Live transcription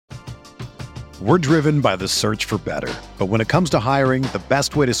We're driven by the search for better. But when it comes to hiring, the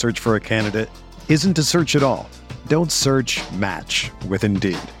best way to search for a candidate isn't to search at all. Don't search, match with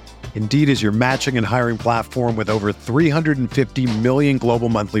Indeed. Indeed is your matching and hiring platform with over 350 million global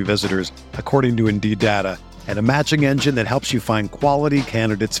monthly visitors, according to Indeed data, and a matching engine that helps you find quality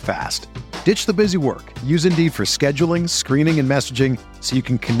candidates fast. Ditch the busy work. Use Indeed for scheduling, screening, and messaging so you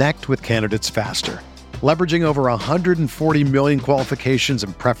can connect with candidates faster. Leveraging over 140 million qualifications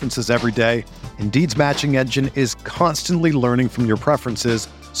and preferences every day, Indeed's matching engine is constantly learning from your preferences,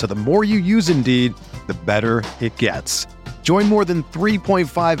 so the more you use Indeed, the better it gets. Join more than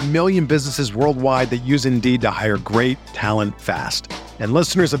 3.5 million businesses worldwide that use Indeed to hire great talent fast. And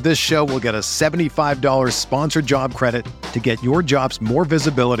listeners of this show will get a $75 sponsored job credit to get your jobs more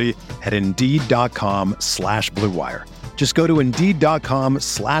visibility at Indeed.com/Blue Wire. Just go to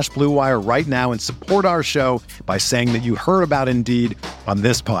Indeed.com/Blue Wire right now and support our show by saying that you heard about Indeed on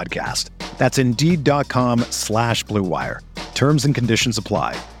this podcast. That's Indeed.com/Blue Wire. Terms and conditions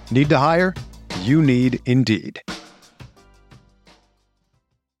apply. Need to hire? You need Indeed.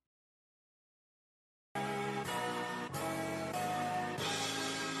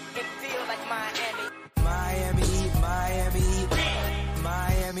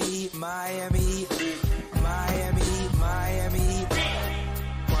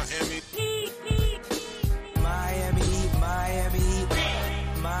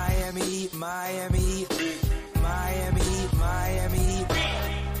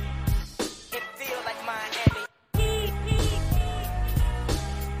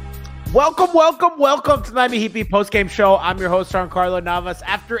 Welcome to the Miami Heat Beat Postgame Show. I'm your host, Giancarlo Navas.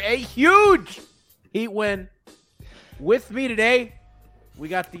 After a huge Heat win, with me today, we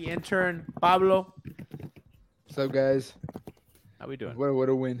got the intern, Pablo. What's up, guys? How we doing? What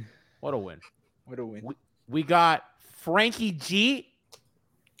a win. What a win. We got Frankie G.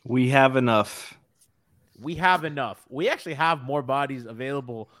 We have enough. We actually have more bodies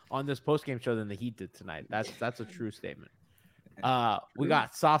available on this postgame show than the Heat did tonight. That's a true statement. We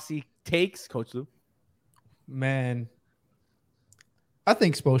got Saucy Takes, Coach Lou. Man, I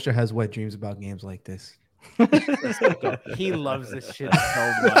think Spoelstra has wet dreams about games like this. He loves this shit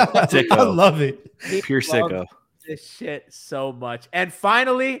so much. Sicko. I love it. Pure sicko. This shit so much. And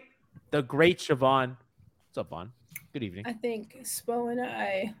finally, the great Siobhan. What's up, Vaughn? Good evening. I think Spo and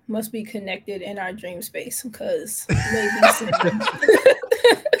I must be connected in our dream space because maybe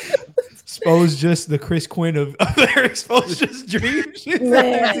Spo's just the Chris Quinn of Eric Spoelstra's dreams.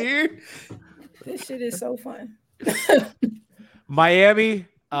 Man, this shit is so fun. Miami,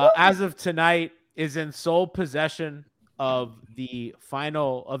 as of tonight, is in sole possession of the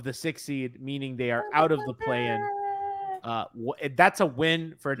final of the 6th seed, meaning they are out of the play-in. That's a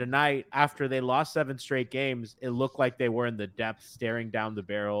win for tonight. After they lost 7 straight games, it looked like they were in the depths, staring down the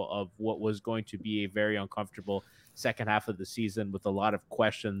barrel of what was going to be a very uncomfortable second half of the season with a lot of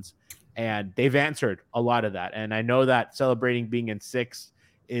questions. And they've answered a lot of that. And I know that celebrating being in 6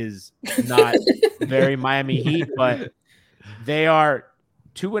 is not very Miami Heat, but they are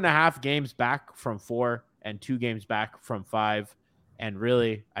 2.5 games back from 4 and 2 games back from 5. And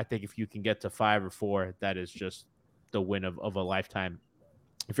really, I think if you can get to 5 or 4, that is just the win of a lifetime.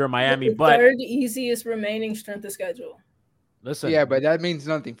 If you're Miami, but third easiest remaining strength of schedule. Listen, Yeah, but that means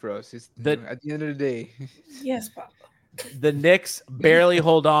nothing for us. It's at the end of the day. Yes, Papa. the Knicks barely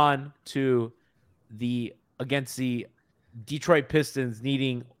hold on to against the Detroit Pistons,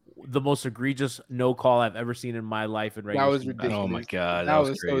 needing the most egregious no call I've ever seen in my life. In regular That was season ridiculous. Oh my god, That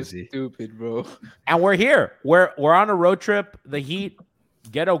was crazy. so stupid, bro. And we're here. We're on a road trip. The Heat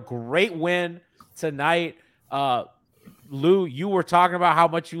get a great win tonight. Lou, you were talking about how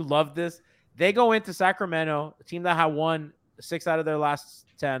much you love this. They go into Sacramento, a team that had won 6 out of their last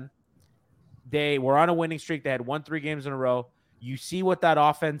 10. They were on a winning streak. They had won 3 games in a row. You see what that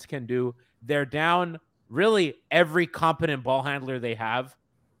offense can do. They're down really every competent ball handler they have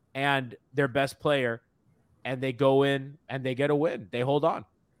and their best player, and they go in and they get a win. They hold on.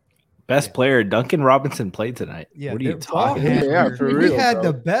 Best player, Duncan Robinson, played tonight. Yeah, what are you their talking ball about? handler- Yeah, for We real, had bro.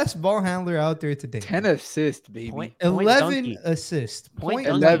 the best ball handler out there today. 10 assists, baby. 11 Dunky. assists. Point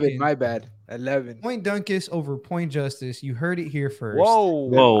 11, Duncan. my bad. 11. Point Dunkus over Point Justice. You heard it here first.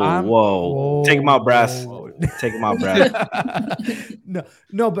 Whoa. Take him out, brass. Whoa. Take him out, brass.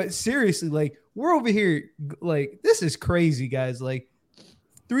 No, but seriously, like, we're over here, like, this is crazy, guys. Like,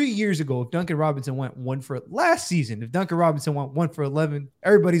 3 years ago, if Duncan Robinson went last season, if Duncan Robinson went 1 for 11,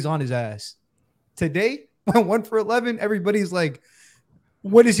 everybody's on his ass. Today, 1 for 11, everybody's like,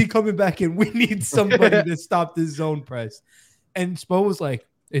 when is he coming back in? We need somebody to stop this zone press. And Spo was like,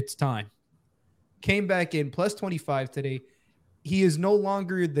 it's time. Came back in plus 25 today. he is no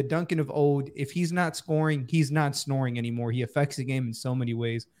longer the Duncan of old. If he's not scoring, he's not snoring anymore. He affects the game in so many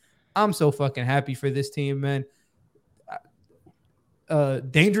ways. I'm so fucking happy for this team, man.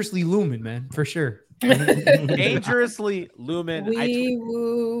 Dangerously Lumen, man, for sure. Dangerously Lumen. Wee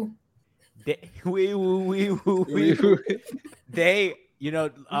woo. Wee woo, wee woo, wee woo. They,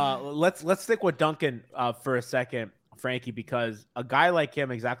 let's stick with Duncan for a second, Frankie, because a guy like him,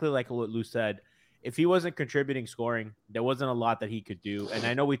 exactly like what Lou said, if he wasn't contributing scoring, there wasn't a lot that he could do. And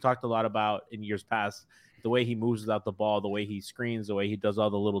I know we talked a lot about in years past the way he moves without the ball, the way he screens, the way he does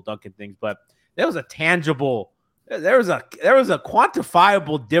all the little Duncan things. But there was a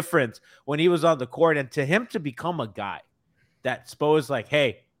quantifiable difference when he was on the court. And to him to become a guy that Spo's like,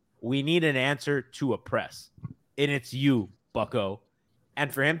 hey, we need an answer to a press, and it's you, Bucko.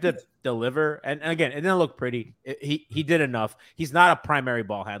 And for him to deliver, and again, it didn't look pretty. He did enough. He's not a primary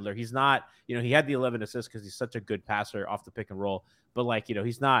ball handler. He's not, he had the 11 assists because he's such a good passer off the pick and roll. But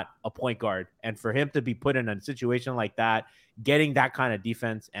he's not a point guard. And for him to be put in a situation like that, getting that kind of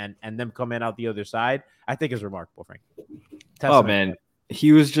defense and them coming out the other side, I think is remarkable, Frank. Oh, man.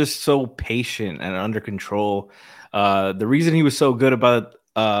 He was just so patient and under control. The reason he was so good about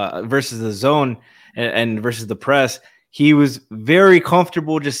versus the zone and versus the press, he was very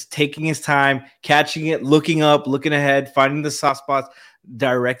comfortable just taking his time, catching it, looking up, looking ahead, finding the soft spots,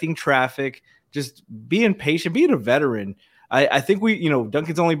 directing traffic, just being patient, being a veteran. I think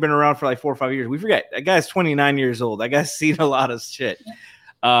Duncan's only been around for like 4 or 5 years. We forget that guy's 29 years old. That guy's seen a lot of shit.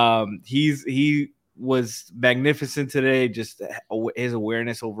 He was magnificent today. Just his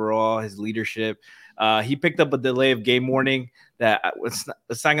awareness overall, his leadership. He picked up a delay of game warning that it's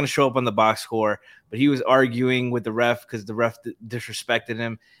not going to show up on the box score, but he was arguing with the ref because the ref disrespected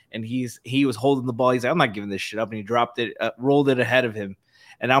him, and he was holding the ball. He's like, I'm not giving this shit up, and he dropped it, rolled it ahead of him,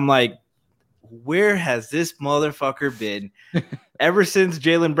 and I'm like, where has this motherfucker been? Ever since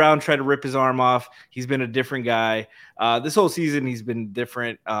Jaylen Brown tried to rip his arm off, he's been a different guy. This whole season, he's been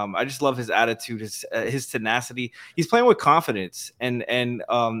different. I just love his attitude, his tenacity. He's playing with confidence, and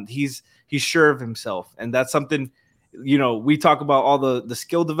he's sure of himself. And that's something, we talk about all the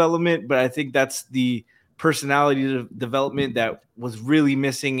skill development, but I think that's the personality development that was really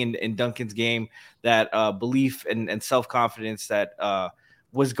missing in Duncan's game, that belief and self-confidence that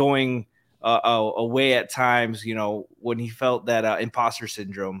was going away at times, when he felt that imposter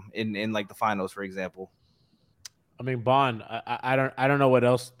syndrome in like the finals, for example. I mean, Bond, I don't know what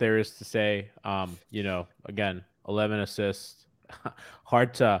else there is to say. Again, 11 assists,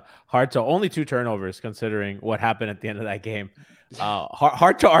 hard to only 2 turnovers considering what happened at the end of that game.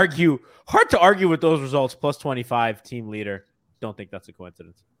 Hard to argue with those results. Plus 25, team leader. Don't think that's a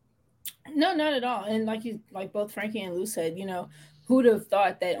coincidence. No, not at all. And like both Frankie and Lou said, who'd have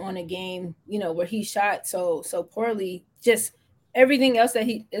thought that on a game, where he shot so poorly, just everything else that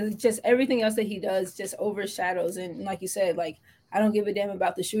he does just overshadows. And like you said, like, I don't give a damn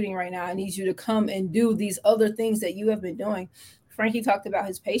about the shooting right now. I need you to come and do these other things that you have been doing. Frankie talked about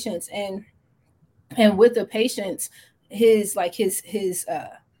his patience, and with the patience, his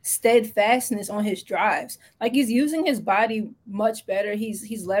steadfastness on his drives. Like, he's using his body much better.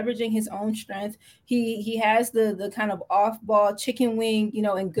 He's leveraging his own strength. He has the kind of off ball chicken wing,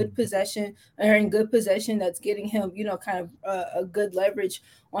 in good possession that's getting him, kind of a good leverage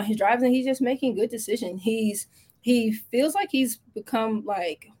on his drives, and he's just making good decisions. He feels like he's become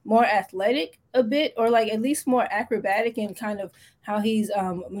like more athletic a bit, or like at least more acrobatic in kind of how he's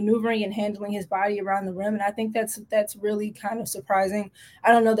maneuvering and handling his body around the rim. And I think that's really kind of surprising.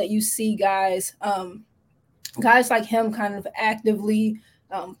 I don't know that you see guys like him kind of actively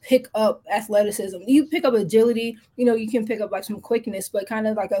pick up athleticism. You pick up agility, you can pick up like some quickness, but kind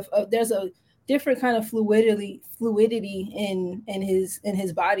of like there's a different kind of fluidity in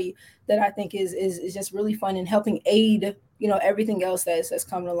his body that I think is just really fun and helping aid, everything else that's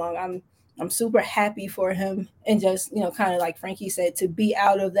coming along. I'm super happy for him, and just, kind of like Frankie said, to be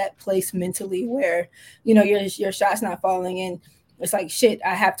out of that place mentally where, your shot's not falling in. It's like, shit,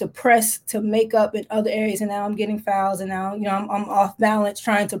 I have to press to make up in other areas, and now I'm getting fouls, and now, I'm off balance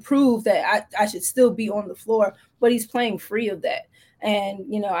trying to prove that I should still be on the floor, but he's playing free of that. And,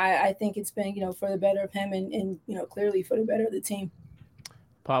 I think it's been, for the better of him and clearly for the better of the team.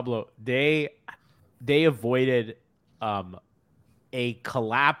 Pablo, they avoided a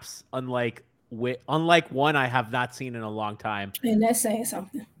collapse unlike one I have not seen in a long time. And that's saying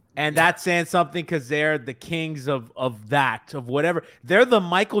something. And that's saying something because they're the kings of whatever. They're the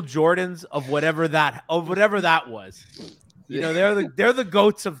Michael Jordans of whatever that was. They're the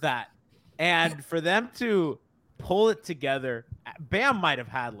goats of that. And for them to pull it together, Bam might have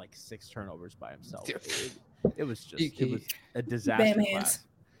had like 6 turnovers by himself. It was just He- it was a disaster Bam class. hands.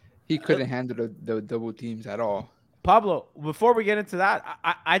 He couldn't handle the double teams at all. Pablo, before we get into that,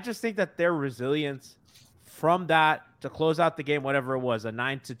 I just think that their resilience from that to close out the game, whatever it was, a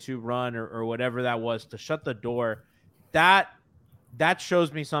 9-2 run or whatever that was, to shut the door, that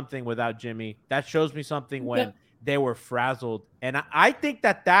shows me something without Jimmy. That shows me something when they were frazzled. And I think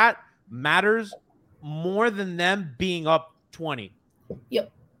that matters more than them being up 20.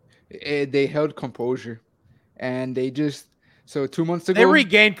 Yep. They held composure, and they just 2 months ago They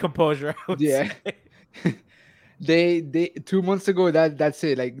regained composure. I would Yeah. say. they 2 months ago that's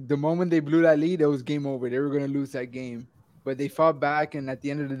it. Like the moment they blew that lead, it was game over. They were gonna lose that game, but they fought back. And at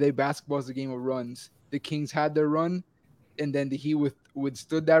the end of the day, basketball's a game of runs. The Kings had their run, and then the Heat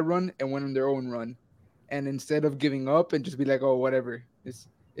withstood that run and went on their own run. And instead of giving up and just be like, oh, whatever, it's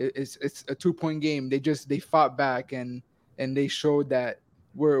a 2-point game. They fought back and they showed that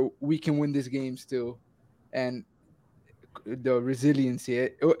we can win this game still. And the resiliency,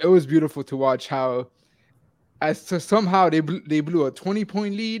 it was beautiful to watch how somehow they blew a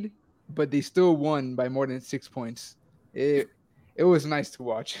 20-point lead, but they still won by more than 6 points. It was nice to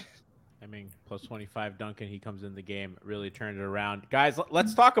watch. I mean, plus 25 Duncan, he comes in the game, really turned it around. Guys,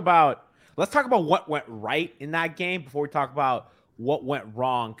 let's talk about what went right in that game before we talk about what went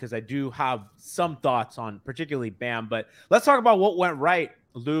wrong, because I do have some thoughts on particularly Bam, but let's talk about what went right,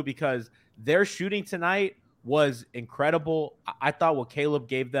 Lou, because their shooting tonight was incredible. I thought what Caleb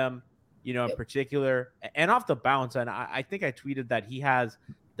gave them, in particular, and off the bounce, and I think I tweeted that he has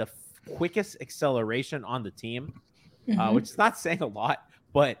the quickest acceleration on the team, which is not saying a lot,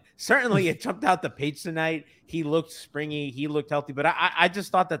 but certainly it jumped out the page tonight. He looked springy. He looked healthy. But I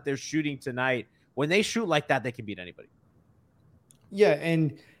just thought that their shooting tonight, when they shoot like that, they can beat anybody. Yeah,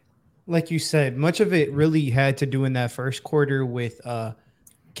 and like you said, much of it really had to do in that first quarter with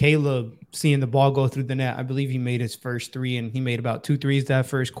Caleb seeing the ball go through the net. I believe he made his first three, and he made about 2 threes that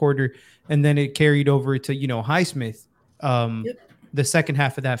first quarter. And then it carried over to, Highsmith the second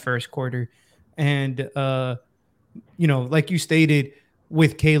half of that first quarter. And, like you stated,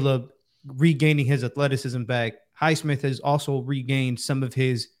 with Caleb regaining his athleticism back, Highsmith has also regained some of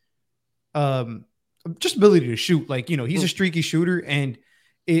his just ability to shoot. Like, he's a streaky shooter, and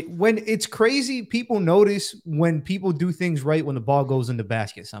when it's crazy, people notice when people do things right when the ball goes in the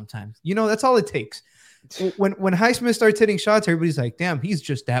basket sometimes. That's all it takes. When Highsmith starts hitting shots, everybody's like, damn, he's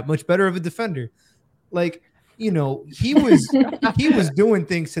just that much better of a defender. Like, he was doing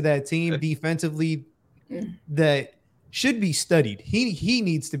things to that team defensively that should be studied. He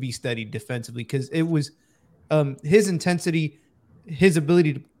needs to be studied defensively, because it was his intensity, his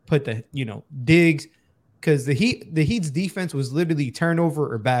ability to put the digs, because the Heat's defense was literally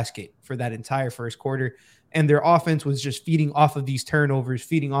turnover or basket for that entire first quarter, and their offense was just feeding off of these turnovers,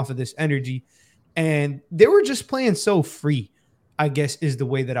 feeding off of this energy, and they were just playing so free, I guess is the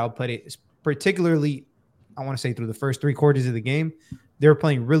way that I'll put it. Particularly, I want to say through the first 3 quarters of the game, they were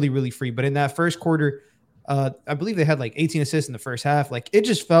playing really, really free. But in that first quarter, I believe they had like 18 assists in the first half. Like, it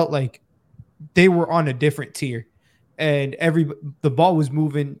just felt like they were on a different tier, and the ball was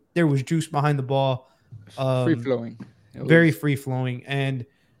moving. There was juice behind the ball. Free flowing. Very free flowing. And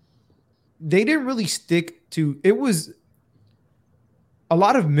they didn't really stick to it. Was a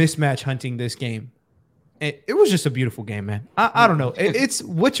lot of mismatch hunting this game. And it was just a beautiful game, man. I don't know. It's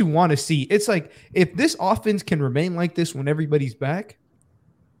what you want to see. It's like, if this offense can remain like this when everybody's back,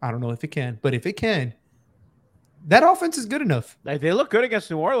 I don't know if it can, but if it can, that offense is good enough. They look good against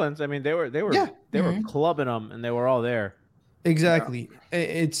New Orleans. I mean, they were clubbing them, and they were all there. Exactly.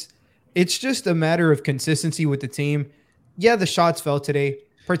 Yeah. It's just a matter of consistency with the team. Yeah, the shots fell today,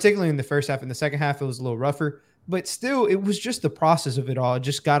 particularly in the first half. In the second half, it was a little rougher, but still, it was just the process of it all. It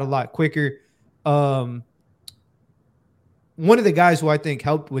just got a lot quicker. One of the guys who I think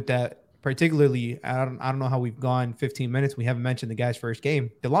helped with that, particularly, I don't know how we've gone 15 minutes. We haven't mentioned the guy's first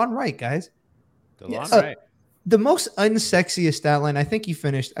game. DeLon Wright, guys. DeLon Wright. The most unsexiest stat line. I think he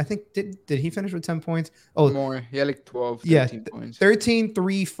finished. I think did he finish with 10 points? Oh, more. Yeah, like 12, 13 points. 13,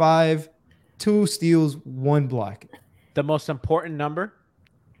 3, 5, 2 steals, 1 block. The most important number,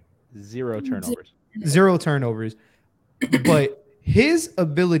 0 turnovers. 0 turnovers. But his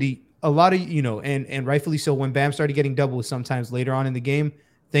ability, a lot of, and rightfully so, when Bam started getting doubles sometimes later on in the game,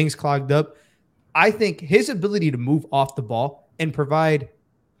 things clogged up. I think his ability to move off the ball and provide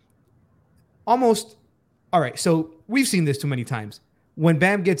almost. All right, so we've seen this too many times. When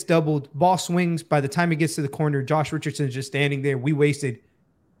Bam gets doubled, ball swings. By the time it gets to the corner, Josh Richardson is just standing there. We wasted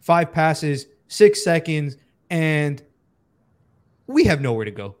 5 passes, 6 seconds, and we have nowhere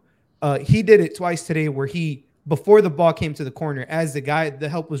to go. He did it twice today where before the ball came to the corner, as the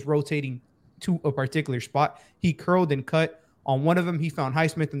help was rotating to a particular spot. He curled and cut. On one of them, he found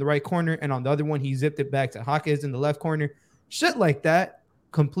Highsmith in the right corner, and on the other one, he zipped it back to Hawkins in the left corner. Shit like that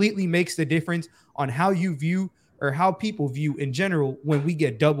completely makes the difference on how you view or how people view in general when we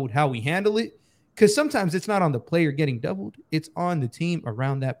get doubled, how we handle it. Because sometimes it's not on the player getting doubled. It's on the team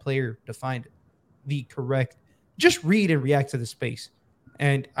around that player to find the correct, just read and react to the space.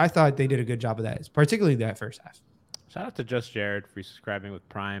 And I thought they did a good job of that, particularly that first half. Shout out to Just Jared for subscribing with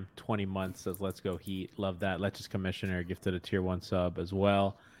Prime. 20 months, says let's go Heat. Love that. Let's Commissioner gifted a tier 1 sub as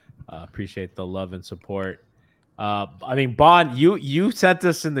well. Appreciate the love and support. I mean, Bond, you sent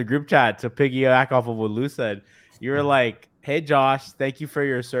us in the group chat to piggyback off of what Lou said. You were like, hey, Josh, thank you for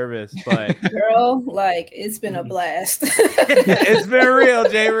your service. But girl, like, it's been a blast. It's been real,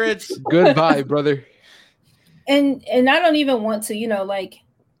 Jay Rich. Goodbye, brother. And I don't even want to, like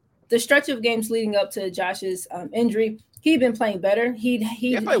the stretch of games leading up to Josh's injury, he'd been playing better. He'd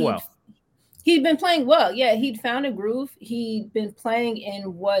been playing well. Yeah, he'd found a groove. He'd been playing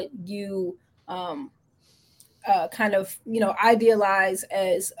in what you kind of, idealize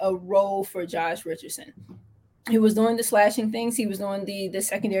as a role for Josh Richardson. He was doing the slashing things. He was doing the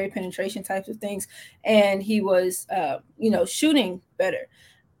secondary penetration types of things. And he was, shooting better.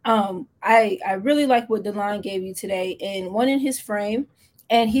 I really like what DeLon gave you today, and one in his frame,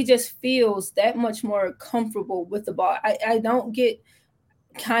 and he just feels that much more comfortable with the ball. I don't get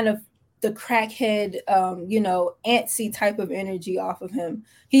kind of the crackhead, antsy type of energy off of him.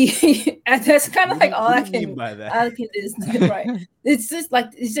 He that's kind of like all I can by that. I can is right. It's just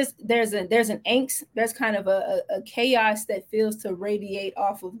there's an angst. There's kind of a chaos that feels to radiate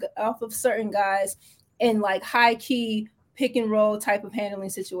off of certain guys in like high key pick and roll type of handling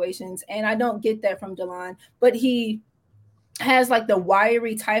situations. And I don't get that from DeLon, but he has like the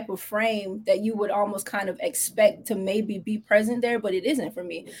wiry type of frame that you would almost kind of expect to maybe be present there, but it isn't for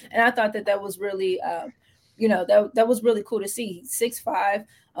me. And I thought that was really, that was really cool to see. 6'5",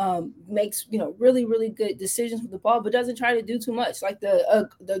 makes, really, really good decisions with the ball, but doesn't try to do too much. Like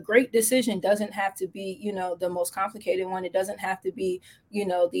the great decision doesn't have to be, the most complicated one. It doesn't have to be,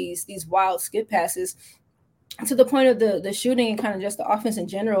 these wild skip passes. To the point of the shooting and kind of just the offense in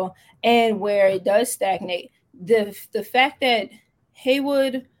general, and where it does stagnate, the fact that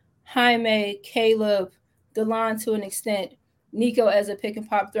Haywood, Jaime, Caleb, DeLon to an extent, Nico as a pick and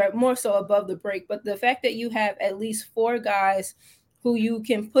pop threat, more so above the break, but the fact that you have at least 4 guys who you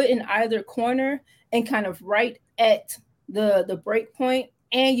can put in either corner and kind of right at the break point,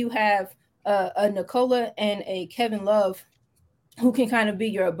 and you have a Nikola and a Kevin Love who can kind of be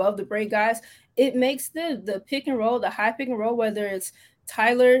your above the break guys, it makes the pick and roll, the high pick and roll, whether it's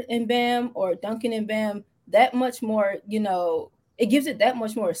Tyler and Bam or Duncan and Bam, that much more, it gives it that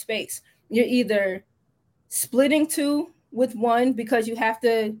much more space. You're either splitting 2 with 1 because you have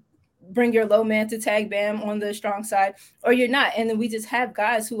to bring your low man to tag Bam on the strong side, or you're not. And then we just have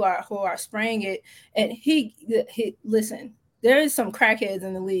guys who are spraying it. And he listen, there is some crackheads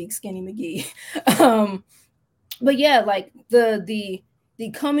in the league, Skinny McGee. But yeah, like the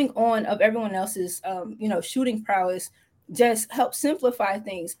coming on of everyone else's, shooting prowess just helps simplify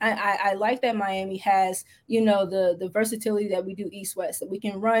things. I like that Miami has, the versatility that we do East-West, that we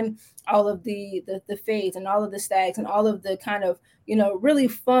can run all of the fades and all of the stags and all of the kind of, really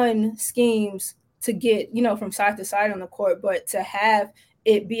fun schemes to get, from side to side on the court, but to have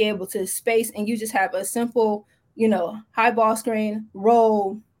it be able to space and you just have a simple, high ball screen,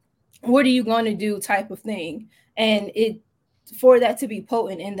 roll, what are you going to do type of thing. And for that to be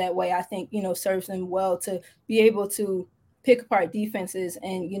potent in that way, I think, serves them well to be able to pick apart defenses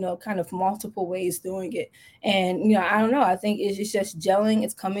and, kind of multiple ways doing it. And, I don't know. I think it's just gelling.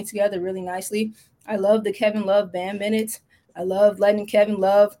 It's coming together really nicely. I love the Kevin Love Bam minutes. I love letting Kevin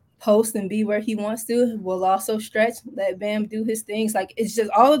Love post and be where he wants to. We'll also stretch, let Bam do his things. Like, it's just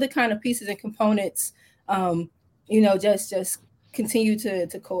all of the kind of pieces and components, just continue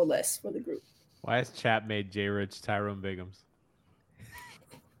to coalesce for the group. Why has Chap made J. Rich Tyrone Biggums?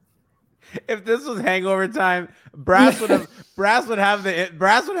 If this was Hangover time, Brass would have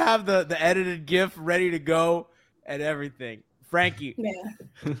the edited GIF ready to go and everything. Frankie,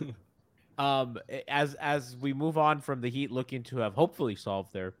 as we move on from the Heat looking to have hopefully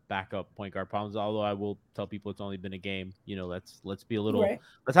solved their backup point guard problems, although I will tell people it's only been a game. Let's be a little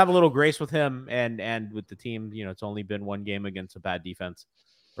let's have a little grace with him and with the team. It's only been one game against a bad defense,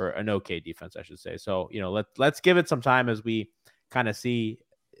 or an okay defense, I should say. So let's give it some time as we kind of see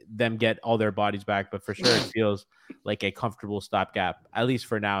them get all their bodies back, but for sure it feels like a comfortable stopgap, at least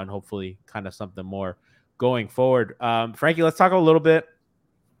for now, and hopefully kind of something more going forward. Frankie, let's talk a little bit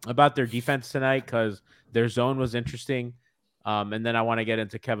about their defense tonight, because their zone was interesting. And then I want to get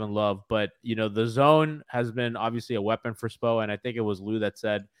into Kevin Love. But, the zone has been obviously a weapon for Spo. And I think it was Lou that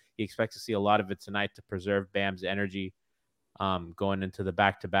said he expects to see a lot of it tonight to preserve Bam's energy going into the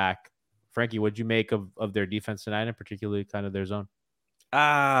back-to-back. Frankie, what'd you make of their defense tonight, and particularly kind of their zone?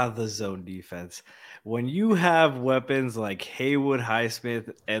 The zone defense. When you have weapons like Haywood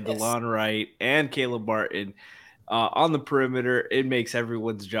Highsmith and DeLon Wright and Caleb Martin on the perimeter, it makes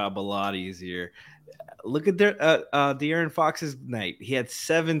everyone's job a lot easier. Look at De'Aaron Fox's night. He had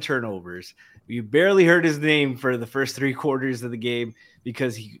 7 turnovers. You barely heard his name for the first 3 quarters of the game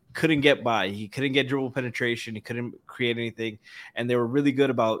because he couldn't get by. He couldn't get dribble penetration. He couldn't create anything. And they were really good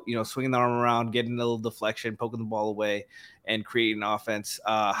about, swinging the arm around, getting a little deflection, poking the ball away, and creating offense.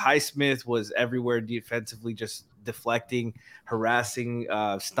 Highsmith was everywhere defensively, just deflecting, harassing,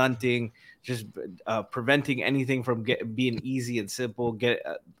 stunting, just preventing anything from being easy and simple,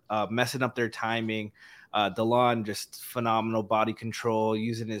 messing up their timing. DeLon, just phenomenal body control,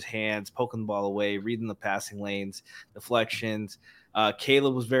 using his hands, poking the ball away, reading the passing lanes, deflections.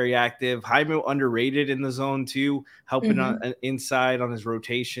 Caleb was very active. Jaime underrated in the zone too, helping on inside on his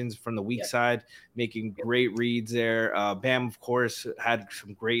rotations from the weak side, making great reads there. Bam, of course, had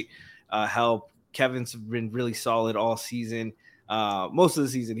some great help. Kevin's been really solid all season. Most of the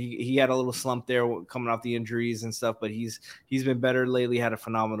season, he had a little slump there coming off the injuries and stuff, but he's been better lately. Had a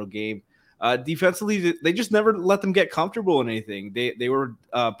phenomenal game. Defensively, they just never let them get comfortable in anything. They were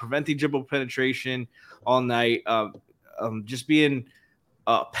preventing dribble penetration all night, just being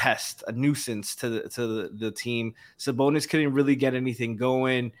a pest, a nuisance to the team. Sabonis couldn't really get anything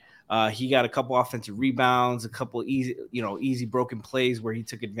going. He got a couple offensive rebounds, a couple easy broken plays where he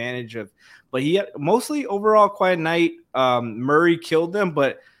took advantage of. But he had mostly overall quiet night. Murray killed them,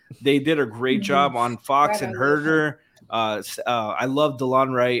 but they did a great job on Fox and Herder. I love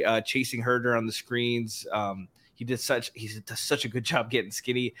DeLon Wright chasing Herder on the screens. He does such a good job getting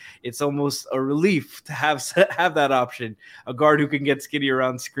skinny. It's almost a relief to have that option, a guard who can get skinny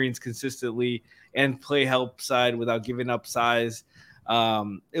around screens consistently and play help side without giving up size.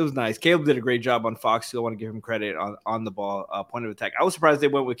 It was nice. Caleb did a great job on Fox too. I want to give him credit on the ball, point of attack. I was surprised they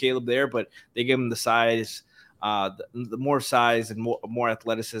went with Caleb there, but they gave him the size, the more size and more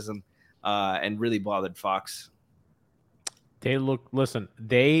athleticism, and really bothered Fox. They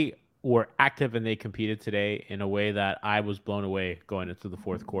were active and they competed today in a way that I was blown away going into the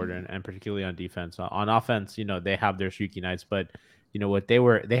fourth quarter, and particularly on defense. On offense, they have their streaky nights, but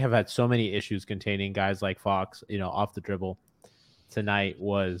they have had so many issues containing guys like Fox, off the dribble. Tonight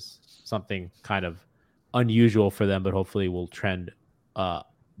was something kind of unusual for them, but hopefully will trend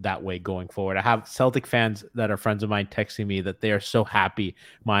that way going forward. I have Celtic fans that are friends of mine texting me that they are so happy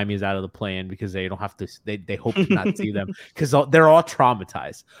Miami's out of the play-in because they don't have to. They hope to not see them because they're all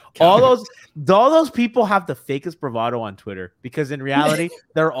traumatized. All those people have the fakest bravado on Twitter because in reality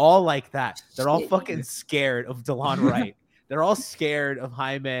they're all like that. They're all fucking scared of DeLon Wright. They're all scared of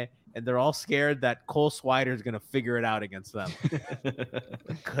Jaime. And they're all scared that Cole Swider is going to figure it out against them.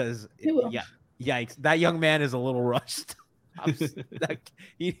 Because, yikes, that young man is a little rushed.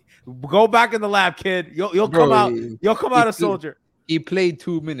 Go back in the lab, kid. You'll come out. You'll come out a soldier. He played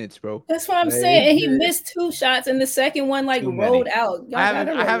 2 minutes, bro. That's what I'm saying. And he missed 2 shots, and the second one rolled out. I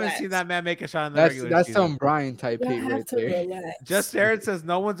haven't seen that man make a shot in the regular season. That's some Brian type hate right there. Relax. Just Aaron says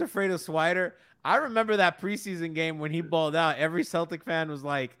no one's afraid of Swider. I remember that preseason game when he balled out. Every Celtic fan was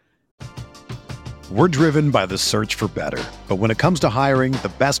like, we're driven by the search for better. But when it comes to hiring,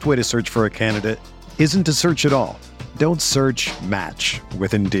 the best way to search for a candidate isn't to search at all. Don't search, match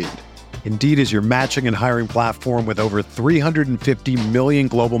with Indeed. Indeed is your matching and hiring platform with over 350 million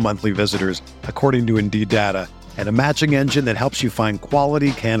global monthly visitors, according to Indeed data, and a matching engine that helps you find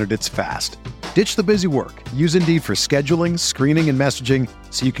quality candidates fast. Ditch the busy work. Use Indeed for scheduling, screening, and messaging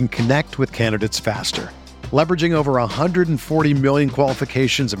so you can connect with candidates faster. Leveraging over 140 million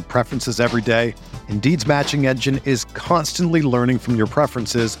qualifications and preferences every day, Indeed's matching engine is constantly learning from your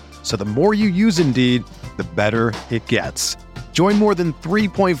preferences, so the more you use Indeed, the better it gets. Join more than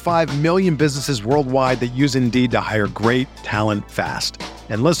 3.5 million businesses worldwide that use Indeed to hire great talent fast.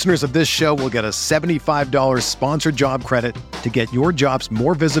 And listeners of this show will get a $75 sponsored job credit to get your jobs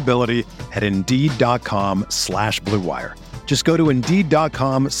more visibility at Indeed.com/Blue Wire. Just go to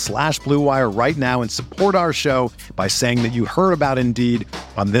Indeed.com/Blue Wire right now and support our show by saying that you heard about Indeed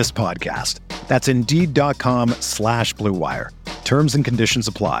on this podcast. That's Indeed.com/Blue Wire. Terms and conditions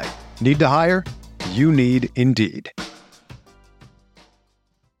apply. Need to hire? You need Indeed.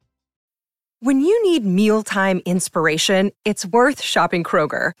 When you need mealtime inspiration, it's worth shopping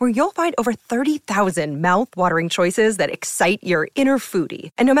Kroger, where you'll find over 30,000 mouth-watering choices that excite your inner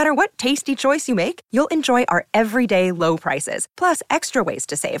foodie. And no matter what tasty choice you make, you'll enjoy our everyday low prices, plus extra ways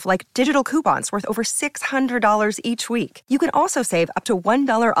to save, like digital coupons worth over $600 each week. You can also save up to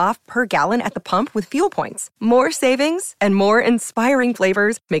 $1 off per gallon at the pump with fuel points. More savings and more inspiring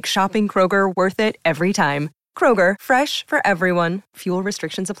flavors make shopping Kroger worth it every time. Kroger, fresh for everyone. Fuel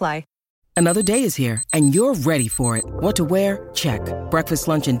restrictions apply. Another day is here, and you're ready for it. What to wear? Check. Breakfast,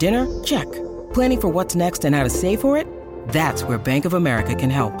 lunch, and dinner? Check. Planning for what's next and how to save for it? That's where Bank of America can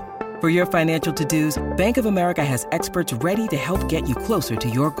help. For your financial to-dos, Bank of America has experts ready to help get you closer to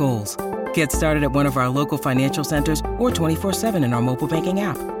your goals. Get started at one of our local financial centers or 24/7 in our mobile banking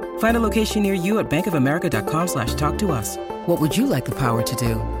app. Find a location near you at bankofamerica.com/talktous. What would you like the power to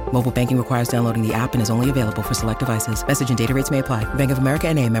do? Mobile banking requires downloading the app and is only available for select devices. Message and data rates may apply. Bank of America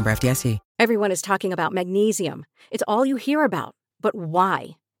NA, member FDIC. Everyone is talking about magnesium. It's all you hear about. But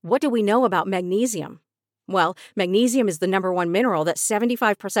why? What do we know about magnesium? Well, magnesium is the #1 mineral that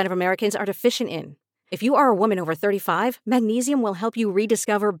 75% of Americans are deficient in. If you are a woman over 35, magnesium will help you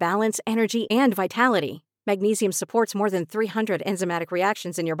rediscover balance, energy, and vitality. Magnesium supports more than 300 enzymatic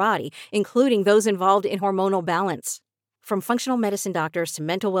reactions in your body, including those involved in hormonal balance. From functional medicine doctors to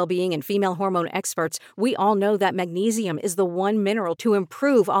mental well-being and female hormone experts, we all know that magnesium is the one mineral to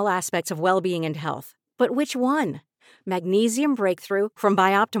improve all aspects of well-being and health. But which one? Magnesium Breakthrough from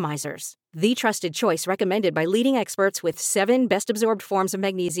Bioptimizers, the trusted choice recommended by leading experts with 7 best-absorbed forms of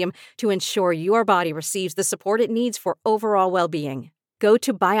magnesium to ensure your body receives the support it needs for overall well-being. Go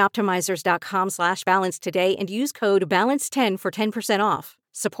to bioptimizers.com/balance today and use code BALANCE10 for 10% off.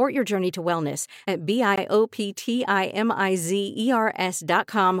 Support your journey to wellness at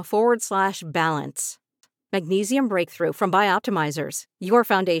bioptimizers.com/balance. Magnesium Breakthrough from Bioptimizers, your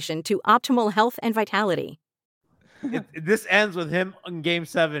foundation to optimal health and vitality. This ends with him in Game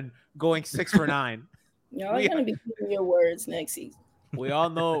 7 going 6 for 9. Y'all are gonna be keeping your words next season. We all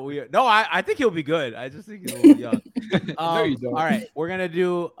know I think he'll be good. I just think he'll be young. No, you don't. All right, we're gonna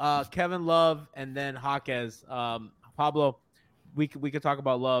do Kevin Love and then Jaquez. Pablo, we could talk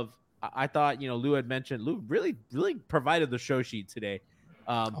about Love. I thought Lou had mentioned Lou really provided the show sheet today.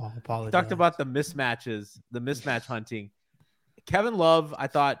 Apologize. Talked about the mismatches, the mismatch hunting. Kevin Love, I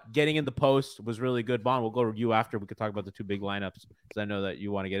thought getting in the post was really good. Bond, we'll go to you after. We could talk about the 2 big lineups because I know that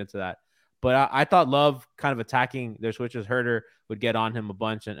you want to get into that. But I thought Love kind of attacking their switches. Herter would get on him a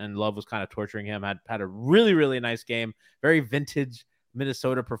bunch, and Love was kind of torturing him. Had a really, really nice game. Very vintage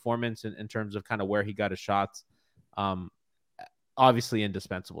Minnesota performance in terms of kind of where he got his shots. Obviously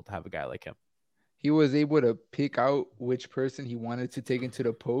indispensable to have a guy like him. He was able to pick out which person he wanted to take into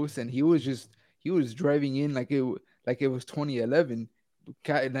the post, and he was driving in like it was 2011.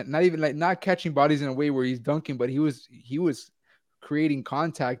 Not catching bodies in a way where he's dunking, but he was creating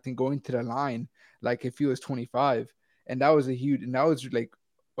contact and going to the line like if he was 25, and that was like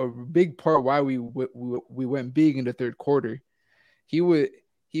a big part why we went big in the third quarter. He was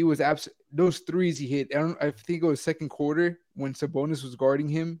those threes he hit. I think it was second quarter when Sabonis was guarding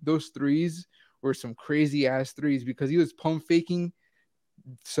him. Those threes were some crazy ass threes because he was pump faking.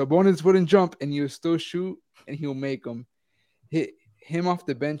 Sabonis wouldn't jump and he would still shoot and he'll make them. Him off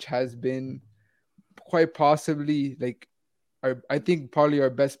the bench has been quite possibly I think probably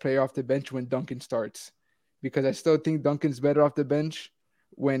our best player off the bench when Duncan starts, because I still think Duncan's better off the bench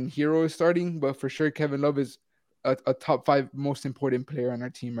when Hero is starting, but for sure Kevin Love is a top 5 most important player on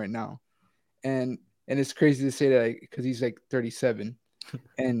our team right now. And it's crazy to say that because he's like 37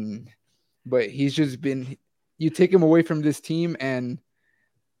 but he's just been, you take him away from this team and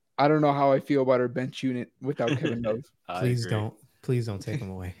I don't know how I feel about our bench unit without Kevin Love. Please don't take him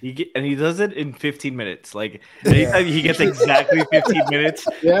away. He does it in 15 minutes. Like anytime he gets exactly 15 minutes,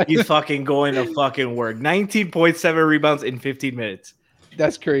 he's fucking going to fucking work. 19.7 rebounds in 15 minutes.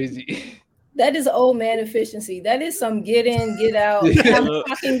 That's crazy. That is old man efficiency. That is some get in, get out. I'm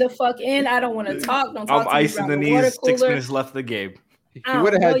talking the fuck in. I don't want to talk. Don't talk I'm to me icing around the water knees. cooler. 6 minutes left of the game. He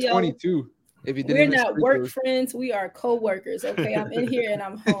would have had 22 if he didn't. We're not work friends. We are co-workers. Okay, I'm in here and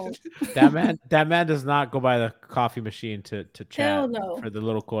I'm home. That man does not go by the coffee machine to chat. Hell no. For the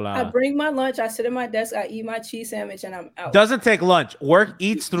little cola. I bring my lunch. I sit at my desk. I eat my cheese sandwich and I'm out. Doesn't take lunch.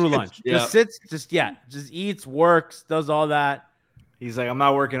 Eats through lunch. Yeah. Just sits. Just eats, works, does all that. He's like, I'm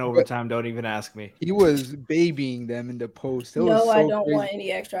not working overtime. Don't even ask me. He was babying them in the post. No, was so I don't crazy. want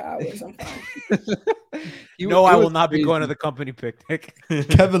any extra hours. I'm fine. No, I will not be going to the company picnic.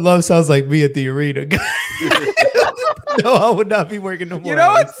 Kevin Love sounds like me at the arena. No, I would not be working no more. You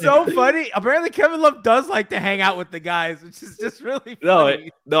know what's so funny? Apparently, Kevin Love does like to hang out with the guys, which is just really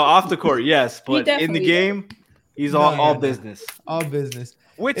funny. No, off the court, yes, but in the game, he's all business. All business.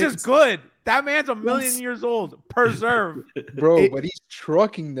 Which is good. That man's a million years old. Preserve. Bro, but he's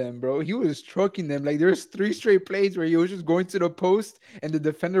trucking them, bro. He was trucking them. Like, there's 3 straight plays where he was just going to the post and the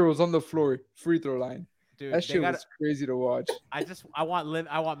defender was on the floor, free throw line. Dude, that shit was crazy to watch. I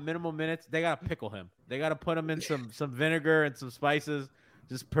want minimum minutes. They gotta pickle him. They gotta put him in some vinegar and some spices.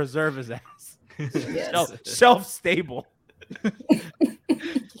 Just preserve his ass. Yes. Shelf stable.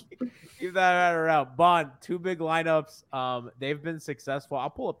 Keep that around. Bond, 2 big lineups. They've been successful. I'll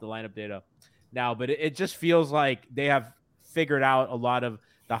pull up the lineup data now, but it just feels like they have figured out a lot of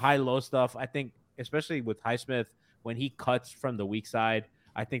the high-low stuff. I think, especially with Highsmith, when he cuts from the weak side,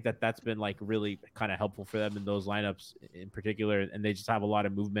 I think that's been like really kind of helpful for them in those lineups in particular. And they just have a lot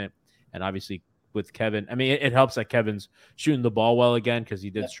of movement. And obviously with Kevin, I mean, it helps that Kevin's shooting the ball well again, because he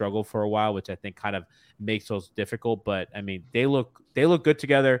did struggle for a while, which I think kind of makes those difficult. But I mean, they look good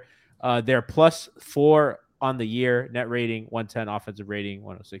together. They're +4 on the year, net rating, 110 offensive rating,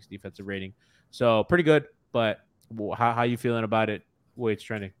 106 defensive rating. So pretty good. But how you feeling about it? Way it's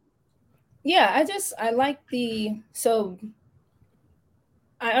trending. Yeah, I like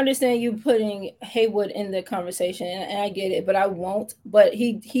I understand you putting Haywood in the conversation, and I get it, but I won't. But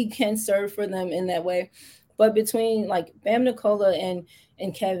he can serve for them in that way. But between like Bam, Nicola, and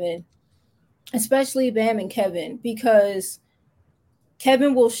Kevin, especially Bam and Kevin, because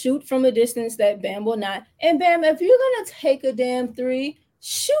Kevin will shoot from a distance that Bam will not. And Bam, if you're gonna take a damn 3,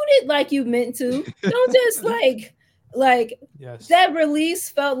 shoot it like you meant to. Don't just like yes. That release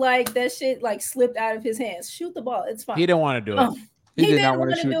felt like that shit like slipped out of his hands. Shoot the ball. It's fine. He didn't want to do it. He did not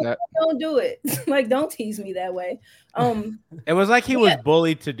want to shoot that. Don't do it. Like, don't tease me that way. It was like he was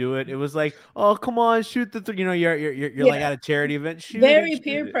bullied to do it. It was like, oh, come on, shoot the 3. You know, you're like at a charity event. Very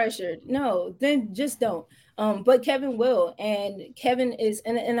peer pressured. No, then just don't. But Kevin will, and Kevin is,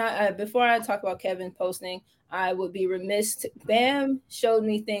 and I before I talk about Kevin posting, I would be remiss. Bam showed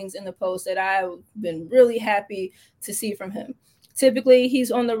me things in the post that I've been really happy to see from him. Typically,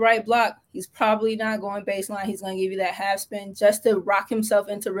 he's on the right block. He's probably not going baseline. He's going to give you that half spin just to rock himself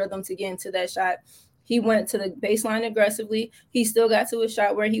into rhythm to get into that shot. He went to the baseline aggressively. He still got to a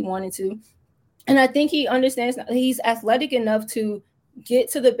shot where he wanted to. And I think he understands that he's athletic enough to get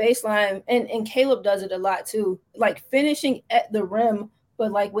to the baseline. And Caleb does it a lot too, like finishing at the rim,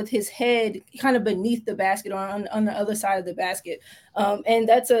 but like with his head kind of beneath the basket or on the other side of the basket. And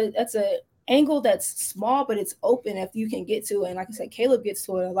that's a angle that's small, but it's open if you can get to it. And like I said, Caleb gets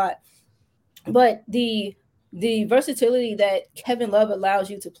to it a lot. But the versatility that Kevin Love allows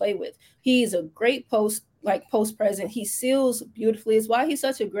you to play with, he's a great post present. He seals beautifully. It's why he's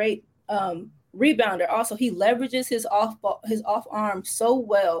such a great rebounder. Also, he leverages his off arm so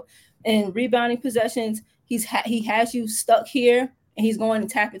well in rebounding possessions. He has you stuck here, and he's going to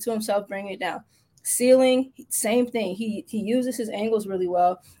tap it to himself, bring it down. Sealing, same thing. He uses his angles really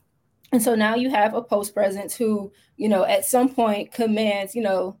well. And so now you have a post presence who, you know, at some point commands, you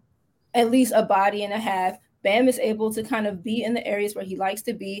know, at least a body and a half. Bam is able to kind of be in the areas where he likes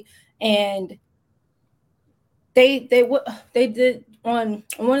to be. And they did on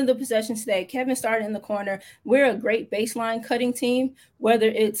one of the possessions today. Kevin started in the corner. We're a great baseline cutting team, whether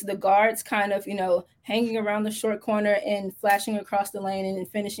it's the guards kind of, you know, hanging around the short corner and flashing across the lane and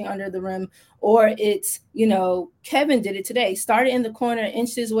finishing under the rim, or it's, you know, Kevin did it today. Started in the corner,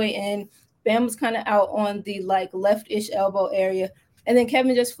 inched his way in. Bam was kind of out on the like left-ish elbow area. And then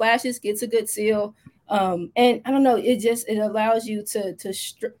Kevin just flashes, gets a good seal. And I don't know, it allows you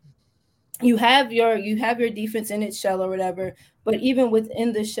you have your defense in its shell or whatever, but even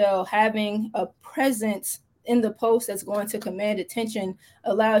within the shell, having a presence in the post that's going to command attention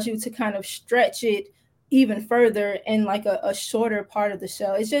allows you to kind of stretch it even further in like a shorter part of the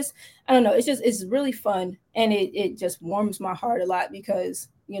shell. It's just, I don't know, it's really fun. And it just warms my heart a lot because,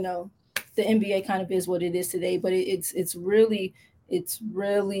 you know, the NBA kind of is what it is today, but it's really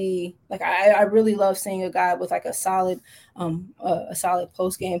like I really love seeing a guy with like a solid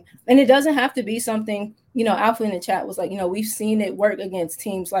post game. And it doesn't have to be something, you know, Alpha in the chat was like, you know, we've seen it work against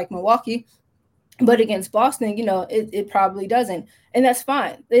teams like Milwaukee. But against Boston, it probably doesn't. And that's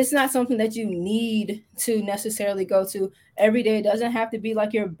fine. It's not something that you need to necessarily go to every day. It doesn't have to be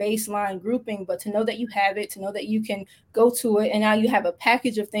like your baseline grouping, but to know that you have it, to know that you can go to it. And now you have a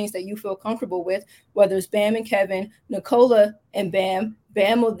package of things that you feel comfortable with, whether it's Bam and Kevin, Nikola and Bam.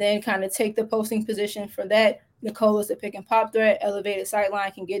 Bam will then kind of take the posting position for that. Nicola's the pick and pop threat, elevated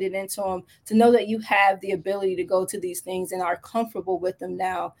sideline, can get it into him. To know that you have the ability to go to these things and are comfortable with them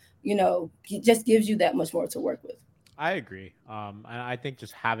now, it just gives you that much more to work with. I agree. And I think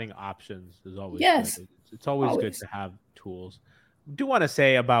just having options is always good. It's always good to have tools. I do want to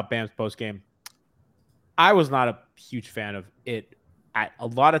say about Bam's post game, I was not a huge fan of it at a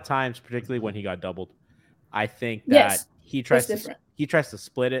lot of times, particularly when he got doubled. I think that he tries to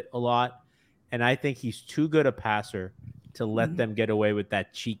split it a lot. And I think he's too good a passer to let them get away with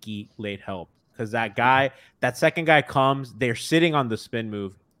that cheeky late help. Because that second guy comes, they're sitting on the spin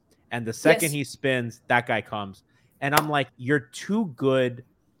move. And the second he spins, that guy comes. And I'm like, you're too good.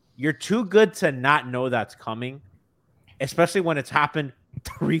 You're too good to not know that's coming, especially when it's happened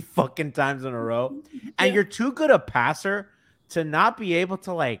 3 fucking times in a row. And you're too good a passer to not be able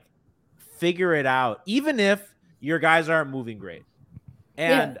to figure it out, even if your guys aren't moving great.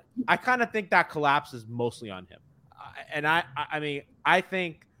 And I kind of think that collapse is mostly on him. And I mean, I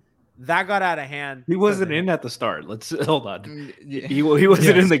think that got out of hand. He wasn't in at the start. Let's hold on. He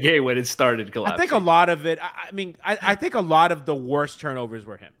wasn't in the game when it started collapsing. I think a lot of it. I think a lot of the worst turnovers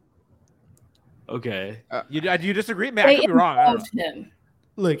were him. Okay. Do you disagree? Man, I could be wrong. I don't know. Him.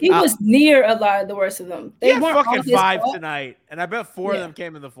 Look, he was near a lot of the worst of them. They had fucking 5 tonight, and I bet 4 of them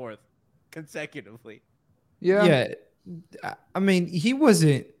came in the fourth consecutively. Yeah. I mean, he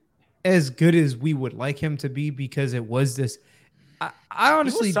wasn't as good as we would like him to be because it was this. I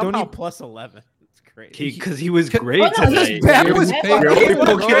honestly he was don't even plus 11. It's crazy because he was great tonight. Bam was great.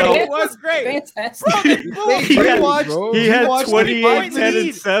 He had 28, 10,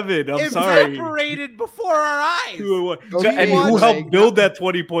 and 7. I'm sorry. Evaporated before our eyes. And who helped build that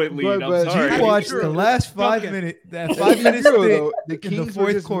 20-point lead? I'm sorry. You watched the last 5 minutes. That 5 minutes the Kings in the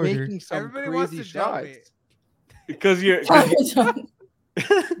fourth quarter. Making some crazy shots. Because you're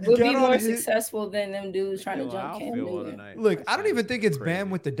would be more successful than them dudes trying to jump Cam Newton. Look, I don't even think it's Bam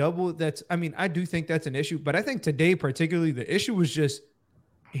with the double. I do think that's an issue, but I think today particularly the issue was just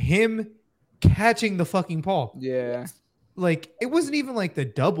him catching the fucking ball. Yeah. It wasn't even the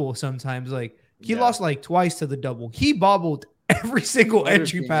double sometimes. He lost twice to the double. He bobbled every single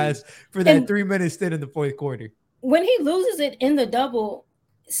entry pass for that 3-minute stint in the fourth quarter. When he loses it in the double,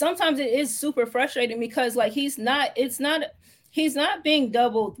 sometimes it is super frustrating because he's not being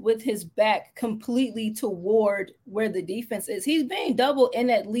doubled with his back completely toward where the defense is. He's being doubled in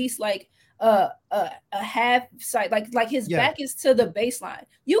at least a half side, his back is to the baseline.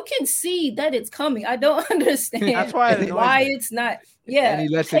 You can see that it's coming. I don't understand that's why it's not. Yeah, and he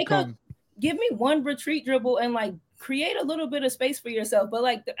lets it come. Give me one retreat dribble and create a little bit of space for yourself.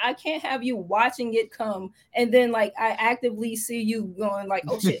 But I can't have you watching it come and then I actively see you going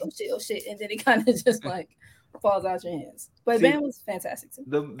oh shit, and then it kind of just falls out your hands. But Bam was fantastic too.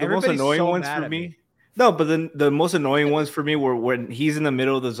 The most annoying ones for me. No, but then the most annoying ones for me were when he's in the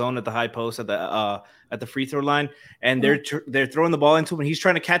middle of the zone at the high post at the free throw line, and they're throwing the ball into him, and he's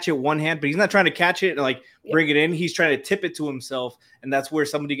trying to catch it one hand, but he's not trying to catch it and bring it in. He's trying to tip it to himself, and that's where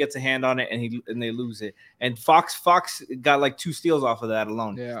somebody gets a hand on it, and they lose it. And Fox got 2 steals off of that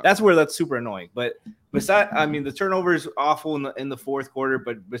alone. Yeah. That's where that's super annoying. But besides, the turnover is awful in the fourth quarter.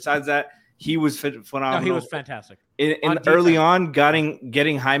 But besides that, he was phenomenal. No, he was fantastic. Early on,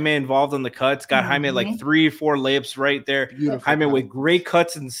 getting Jaime involved on the cuts, got Jaime 3 or 4 layups right there. Beautiful. Jaime with great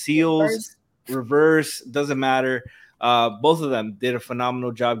cuts and seals, reverse, doesn't matter. Both of them did a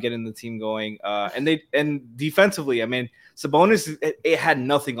phenomenal job getting the team going. And defensively, Sabonis, it had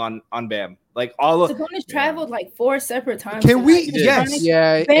nothing on Bam. Sabonis traveled 4 separate times. Can we? Yes.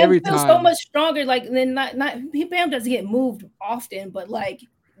 Yeah. Bam every feels time. so much stronger. Then Bam doesn't get moved often, but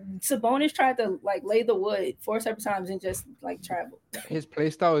Sabonis tried to lay the wood 4 separate times and just travel. His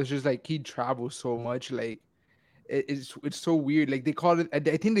play style is just he travels so much. It's so weird. They called it. I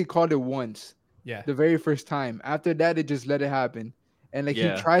think they called it once. Yeah. The very first time. After that, it just let it happen. And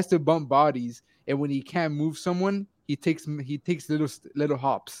he tries to bump bodies, and when he can't move someone, he takes little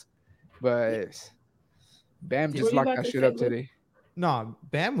hops. But Bam just locked that shit up today. No,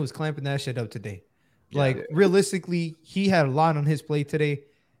 Bam was clamping that shit up today. Realistically, he had a lot on his plate today.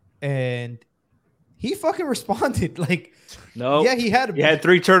 And he fucking responded. No, yeah, he had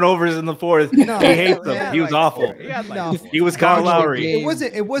 3 turnovers in the fourth. No, he hates them. He was awful. He was Kyle Lowry. It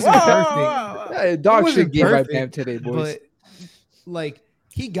wasn't perfect. Dog shit game by Bam today, boys. But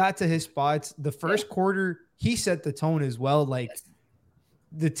he got to his spots. The first quarter, he set the tone as well. Like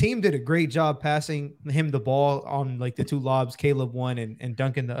the team did a great job passing him the ball on like the 2 lobs, Caleb one and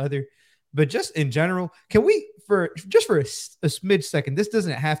Duncan the other. But just in general, can we for a smidge second, this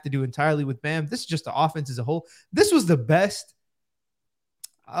doesn't have to do entirely with Bam. This is just the offense as a whole. This was the best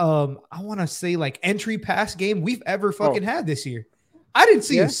I want to say like entry pass game we've ever fucking had this year. I didn't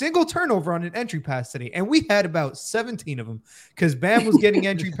see a single turnover on an entry pass today, and we had about 17 of them because Bam was getting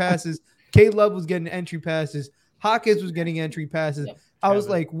entry passes, K-Love was getting entry passes, Hawkins was getting entry passes. Yep. I was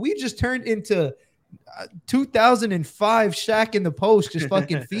like, we just turned into 2005 Shaq in the post, just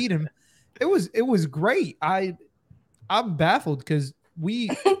fucking feed him. It was great. I'm baffled because we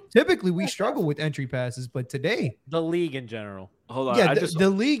typically struggle with entry passes, but today the league in general. Hold on, yeah, the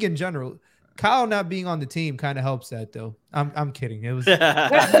league in general. Kyle not being on the team kind of helps that though. I'm kidding. It was.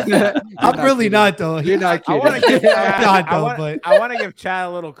 I'm really not though. You're not kidding. I want to give Chad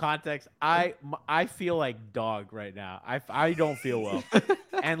a little context. I feel like dog right now. I don't feel well.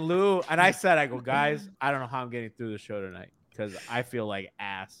 And Lou and I said, I go, guys, I don't know how I'm getting through the show tonight because I feel like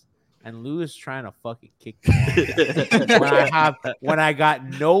ass. And Lou is trying to fucking kick me when I got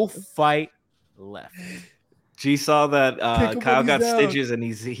no fight left. G saw that Kyle got stitches and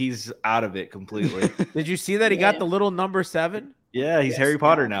he's out of it completely. Did you see that he got the little number 7? Yeah, he's Harry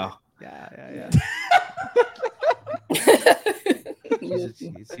Potter now. Yeah.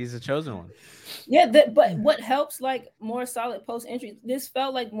 he's a chosen one. Yeah, but what helps like more solid post entries. This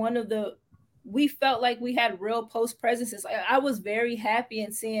felt like we felt like we had real post presences. I was very happy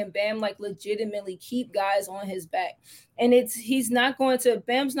in seeing Bam like legitimately keep guys on his back. And Bam's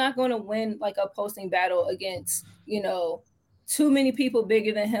not going to win like a posting battle against, too many people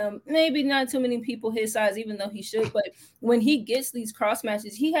bigger than him. Maybe not too many people his size, even though he should. But when he gets these cross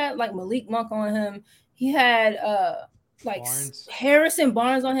matches, he had like Malik Monk on him. He had Harrison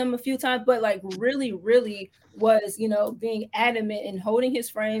Barnes on him a few times, but like really, really was, being adamant and holding his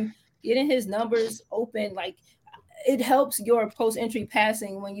frame, getting his numbers open. Like it helps your post entry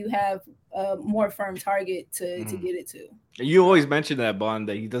passing when you have a more firm target to get it to. You always mention that, Bond,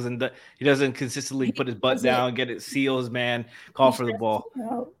 that he doesn't consistently put his butt down, get it seals, man, call for the ball.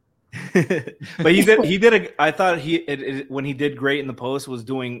 But he did I thought when he did great in the post was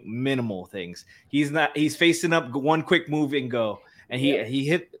doing minimal things. He's facing up one quick move and go. And he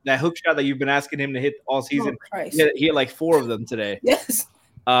hit that hook shot that you've been asking him to hit all season. He hit like 4 of them today. Yes.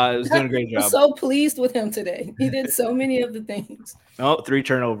 It was doing a great job. I'm so pleased with him today. He did so many of the things. Oh, 3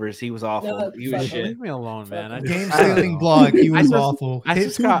 turnovers. He was awful. No, he was shit. Leave me alone, man. Game stealing block. He was awful. I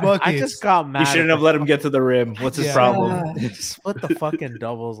just got mad. You shouldn't have let him get to the rim. What's his problem? Split the fucking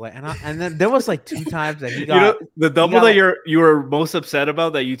doubles, like, and then there was like 2 times that he got the double that you were most upset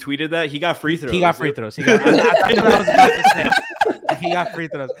about that you tweeted that he got free throws. He got free throws. He got free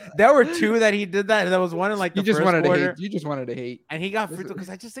throws. There were 2 that he did that. There was one in like the first quarter. You just wanted to hate. And he got free throws because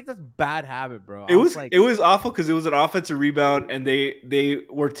I just think that's bad habit, bro. It was awful because it was an offensive rebound and they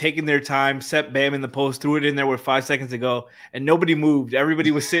were taking their time, set Bam in the post, threw it in there with 5 seconds to go, and nobody moved.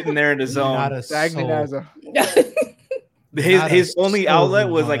 Everybody was sitting there in the zone. His only outlet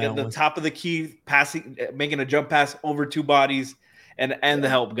was like at the top of the key, passing, making a jump pass over 2 bodies, and the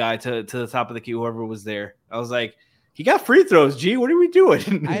help guy to the top of the key, whoever was there. I was like, he got free throws. Gee, what are we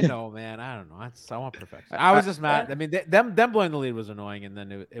doing? I know, man. I don't know. I want perfection. I was just mad. I mean, them blowing the lead was annoying, and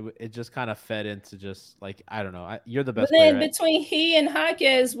then it just kind of fed into just like, I don't know. You're the best. But then player, between he and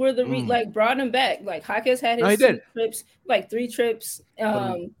Jaquez were the brought him back. Like Jaquez had his 3 trips.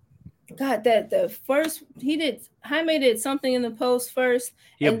 God, that the first Jaime did something in the post first.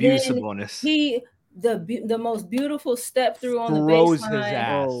 He abused the bonus. The most beautiful step through on the baseline. His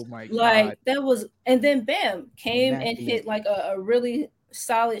ass. Oh my god! Like that was, and then Bam came and hit like a really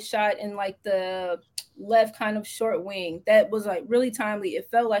solid shot in like the left kind of short wing. That was like really timely. It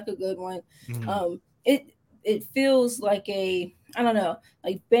felt like a good one. Mm-hmm. It feels like I don't know,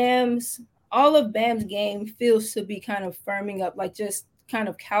 like all of Bam's game feels to be kind of firming up, like just kind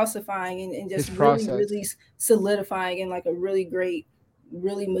of calcifying and just really solidifying in like a really great,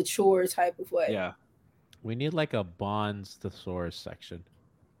 really mature type of way. Yeah. We need like a Bonds thesaurus section.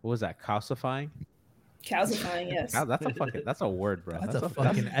 What was that? Calcifying? Calcifying, yes. That's a word, bro. That's a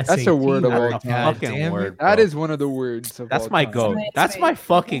fucking SAT. That's a word of all time. Fucking word. That is one of the words. That's my goat. That's my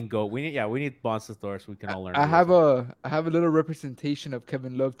fucking goat. We need Bonds thesaurus. We can all learn. I have a little representation of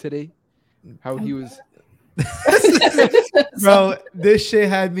Kevin Love today. How he was Bro, this shit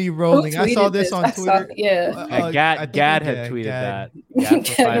had me rolling. I saw this on Twitter. Gad had tweeted that.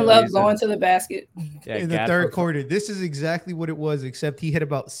 Kevin Love going to the basket in the third quarter. This is exactly what it was, except he hit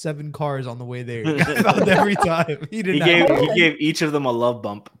about 7 cars on the way there. Every time. He gave each of them a love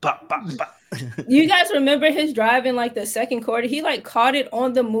bump. Bop, bop, bop. You guys remember his drive in like the second quarter? He like caught it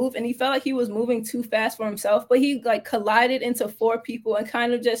on the move and he felt like he was moving too fast for himself, but he like collided into 4 people and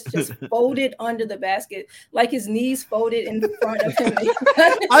kind of just folded under the basket, like his knees folded in front of him.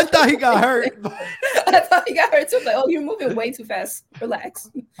 I thought he got hurt. I thought he got hurt too. Like, oh, you're moving way too fast.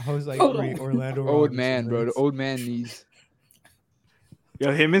 Relax. I was like, Orlando. Old man, bro. The old man knees.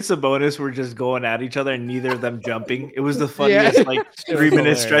 Yo, him and Sabonis were just going at each other and neither of them jumping. It was the funniest, like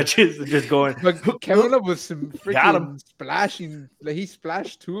 3-minute stretches of just going. But Kevin Love was some freaking splashing. Like he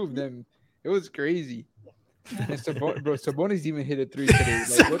splashed 2 of them. It was crazy. And Sabonis even hit a 3 today.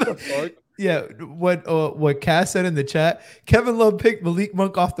 Like what the fuck? Yeah, what Cass said in the chat. Kevin Love picked Malik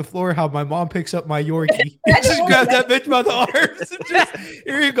Monk off the floor. How my mom picks up my Yorkie. He just grabbed that bitch by the arms. And just,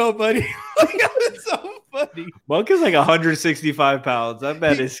 here you go, buddy. It's so funny. Monk is like 165 pounds. That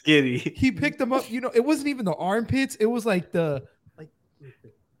man is skinny. He picked him up. You know, it wasn't even the armpits. It was like the like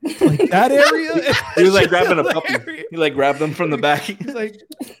that area. He was like grabbing a puppy. He like grabbed them from the back. He's like,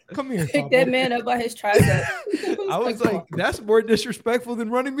 come here. Pick that man up by his tricep. I was like, that's more disrespectful than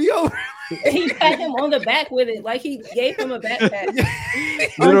running me over. He had him on the back with it, like he gave him a backpack.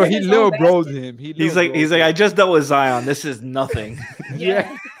 He little broed him. He's like, I just dealt with Zion. This is nothing.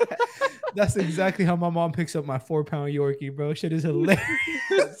 Yeah. That's exactly how my mom picks up my 4-pound Yorkie, bro. Shit is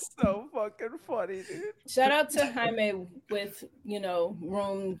hilarious. So fucking funny, dude. Shout out to Jaime with,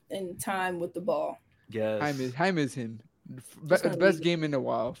 room and time with the ball. Yes. Jaime's him. Best game in a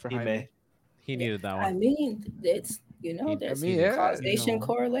while for Jaime. He needed that one. I mean, it's, there's causation,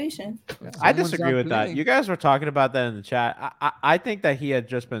 correlation. I disagree with that. You guys were talking about that in the chat. I think that he had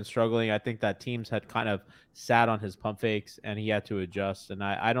just been struggling. I think that teams had kind of sat on his pump fakes and he had to adjust. And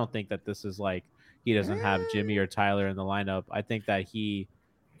I don't think that this is like he doesn't have Jimmy or Tyler in the lineup. I think that he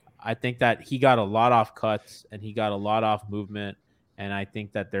got a lot off cuts and he got a lot off movement. And I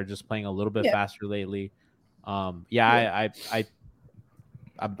think that they're just playing a little bit faster lately. I'm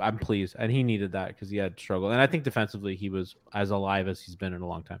pleased, and he needed that because he had struggled. And I think defensively he was as alive as he's been in a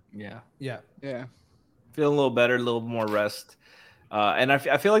long time. Yeah. Feeling a little better, a little more rest. And I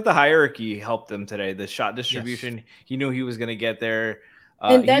feel like the hierarchy helped him today. The shot distribution, he knew he was going to get there.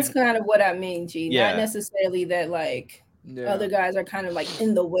 And that's kind of what I mean, G. Not necessarily that like other guys are kind of like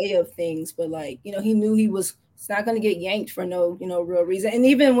in the way of things, but like, he knew it's not going to get yanked for no, real reason. And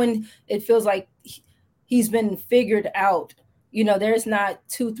even when it feels like he's been figured out, there's not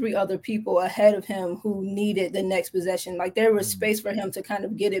 2-3 other people ahead of him who needed the next possession. Like there was space for him to kind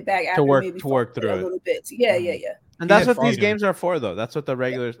of get it back after to work through a little bit. Yeah. And that's what these games are for, though. That's what the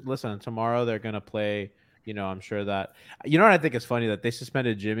regulars. Listen, tomorrow they're gonna play. I'm sure that. What I think is funny that they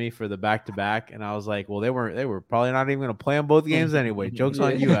suspended Jimmy for the back-to-back, and I was like, well, they were probably not even gonna play on both games anyway. Joke's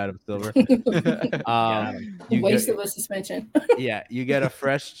on you, Adam Silver. Waste of a suspension. Yeah, you get a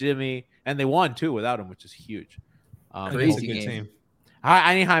fresh Jimmy, and they won too without him, which is huge. Crazy good team.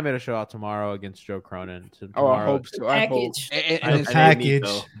 I need Jaime to show out tomorrow against Joe Cronin. I hope so. I hope.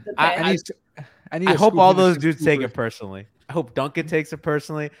 I hope all those dudes take it personally. I hope Duncan takes it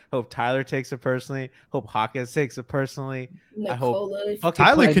personally. I hope Tyler takes it personally. I hope Hawkins takes it personally. I hope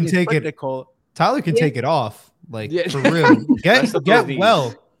Tyler can take it. Tyler can take it off. Like for real. Get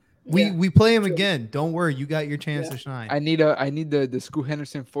well. We play him again. Don't worry, you got your chance to shine. I need the Scoot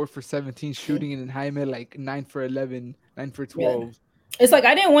Henderson 4 for 17 shooting and Jaime like 9 for 11, 9 for 12. Yeah. It's like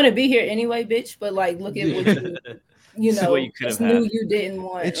I didn't want to be here anyway, bitch. But like, look at what you just knew you didn't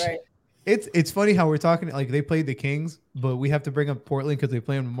want, right? It's funny how we're talking like they played the Kings, but we have to bring up Portland because they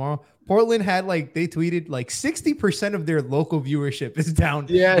play them tomorrow. Portland had they tweeted 60% of their local viewership is down.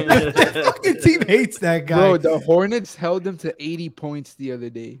 Yeah, the fucking team hates that guy. Bro, the Hornets held them to 80 points the other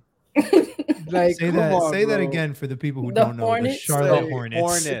day. Say that again for the people who don't know. The Charlotte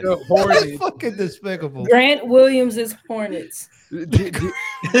Hornets. The Hornets. Fucking despicable. Grant Williams is Hornets.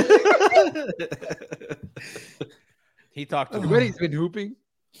 He talked to me. Betty's been hooping.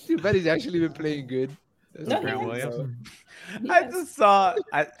 Dude, Betty's actually been playing good. Grant Williams. I just saw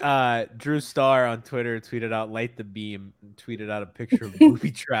Drew Starr on Twitter tweeted out "Light the Beam," tweeted out a picture of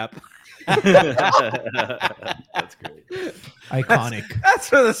Booby Trap. That's great. Iconic. That's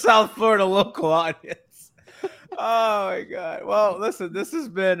for the South Florida local audience. Oh my god. Well, listen, this has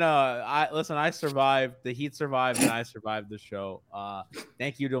been I survived. The Heat survived and I survived the show.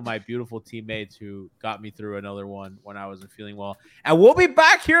 Thank you to my beautiful teammates who got me through another one when I wasn't feeling well. And we'll be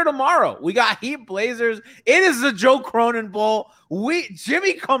back here tomorrow. We got Heat Blazers. It is the Joe Cronin Bowl.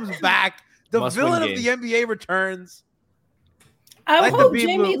 Jimmy comes back. The villain of the NBA returns. I hope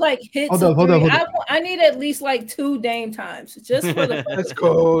Jimmy hits. Hold on. I need at least 2 Dame times just for the. Let's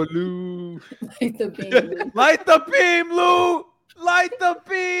go, Lou. Light the beam, Lou. Light the beam, Lou. Light the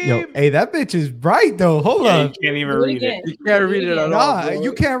beam. Yo, hey, that bitch is bright though. Hold on. You can't even read it. You can't read it at all. Nah,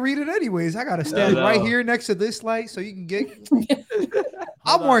 you can't read it anyways. I gotta stand right here next to this light so you can get.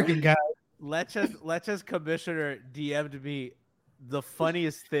 I'm working, guys. Let's commissioner DM'd me the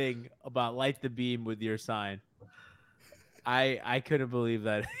funniest thing about Light the Beam with your sign. I couldn't believe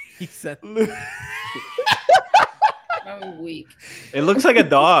that he said. I'm weak. It looks like a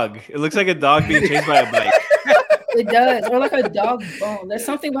dog. It looks like a dog being chased by a bike. It does, or like a dog bone. There's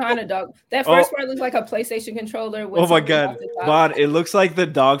something behind a dog. That first part looks like a PlayStation controller. With my god, Vaughn! It looks like the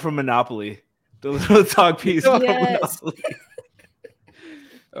dog from Monopoly. The little dog piece from Monopoly.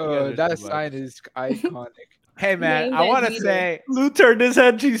 That sign is iconic. Hey man, I want to say Lou turned his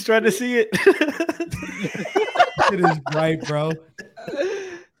head. She's trying to see it. It is bright, bro.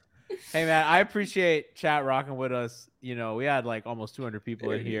 Hey man, I appreciate chat rocking with us. You know, we had almost 200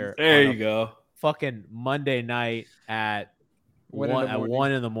 people in here. There you go. Fucking Monday night at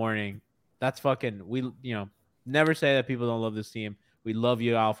 1 in the morning. That's fucking. We never say that people don't love this team. We love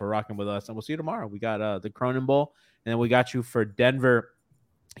you all for rocking with us, and we'll see you tomorrow. We got the Cronin Bowl, and then we got you for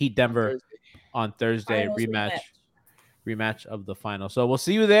Heat Denver on Thursday. Rematch of the final. So we'll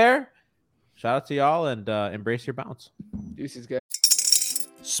see you there. Shout out to y'all and embrace your bounce. Deuces, guys.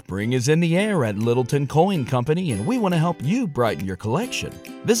 Spring is in the air at Littleton Coin Company, and we want to help you brighten your collection.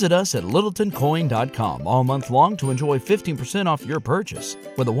 Visit us at littletoncoin.com all month long to enjoy 15% off your purchase.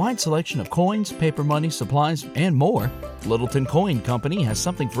 With a wide selection of coins, paper money, supplies, and more, Littleton Coin Company has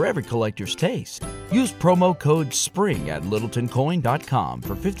something for every collector's taste. Use promo code SPRING at littletoncoin.com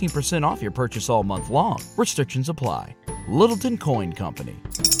for 15% off your purchase all month long. Restrictions apply. Littleton Coin Company.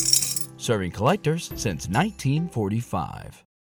 Serving collectors since 1945.